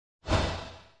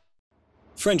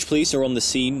French police are on the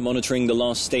scene monitoring the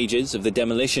last stages of the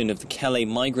demolition of the Calais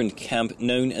migrant camp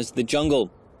known as the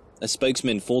Jungle. A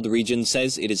spokesman for the region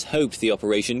says it is hoped the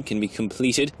operation can be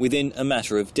completed within a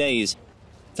matter of days.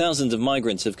 Thousands of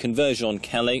migrants have converged on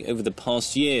Calais over the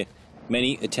past year.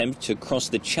 Many attempt to cross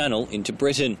the Channel into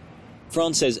Britain.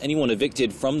 France says anyone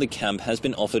evicted from the camp has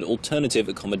been offered alternative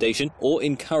accommodation or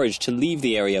encouraged to leave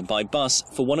the area by bus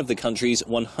for one of the country's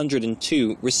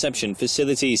 102 reception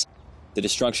facilities. The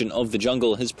destruction of the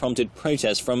jungle has prompted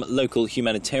protests from local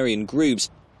humanitarian groups.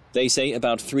 They say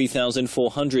about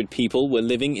 3,400 people were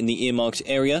living in the earmarked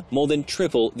area, more than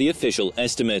triple the official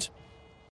estimate.